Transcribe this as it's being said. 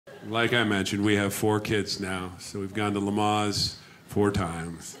Like I mentioned, we have 4 kids now, so we've gone to Lamaze 4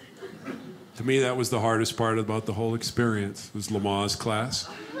 times. To me, that was the hardest part about the whole experience, was Lamaze class.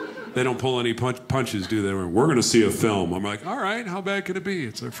 They don't pull any punches, do they? We're going to see a film. I'm like, all right, how bad could it be?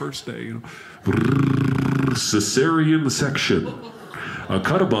 It's our first day, you know. Cesarean section. A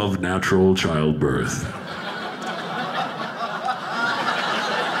cut above natural childbirth.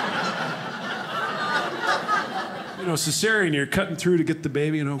 You know, cesarean, you're cutting through to get the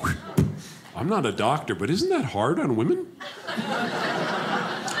baby, you know. I'm not a doctor, but isn't that hard on women?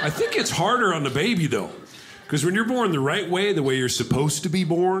 I think it's harder on the baby, though. Because when you're born the right way, the way you're supposed to be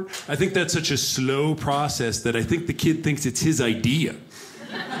born, I think that's such a slow process that I think the kid thinks it's his idea.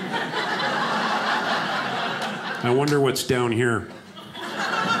 I wonder what's down here.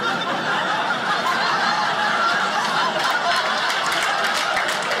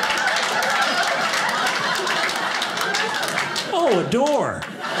 Oh, a door.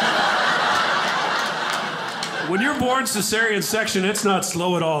 When you're born cesarean section, it's not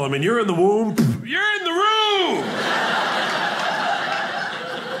slow at all. I mean, you're in the womb, you're in the room!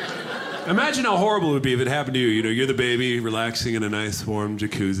 Imagine how horrible it would be if it happened to you. You know, you're the baby, relaxing in a nice, warm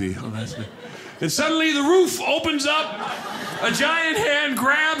jacuzzi. Oh, that's nice. And suddenly the roof opens up, a giant hand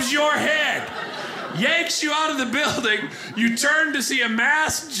grabs your head, yanks you out of the building, you turn to see a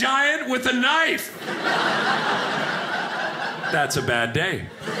masked giant with a knife. That's a bad day.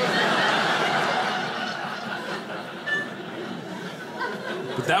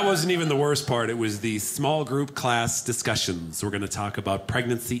 But that wasn't even the worst part. It was the small group class discussions. We're going to talk about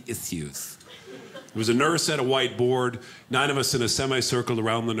pregnancy issues. There was a nurse at a whiteboard, 9 of us in a semicircle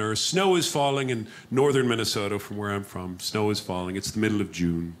around the nurse. Snow is falling in northern Minnesota, from where I'm from. Snow is falling. It's the middle of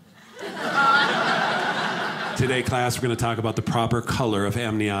June. Today, class, we're going to talk about the proper color of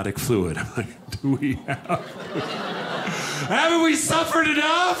amniotic fluid. I'm like, do we have? Haven't we suffered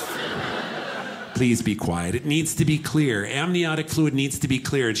enough? Please be quiet. It needs to be clear. Amniotic fluid needs to be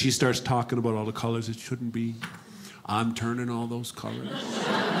clear. And she starts talking about all the colors it shouldn't be. I'm turning all those colors.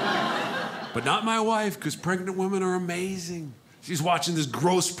 But not my wife, because pregnant women are amazing. She's watching this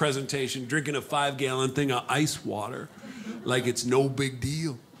gross presentation, drinking a 5-gallon thing of ice water like it's no big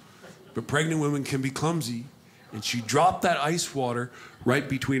deal. But pregnant women can be clumsy. And she dropped that ice water right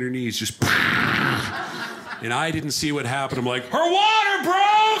between her knees, just... And I didn't see what happened. I'm like, her water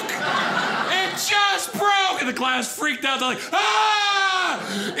broke! It just broke! And the class freaked out. They're like, ah!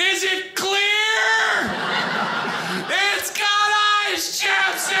 Is it clear? It's got ice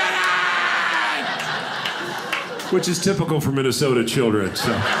chips in it! Which is typical for Minnesota children,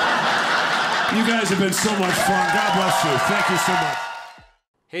 so. You guys have been so much fun. God bless you. Thank you so much.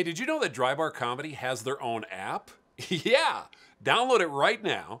 Hey, did you know that Dry Bar Comedy has their own app? Yeah. Download it right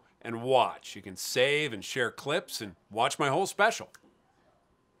now and watch. You can save and share clips and watch my whole special.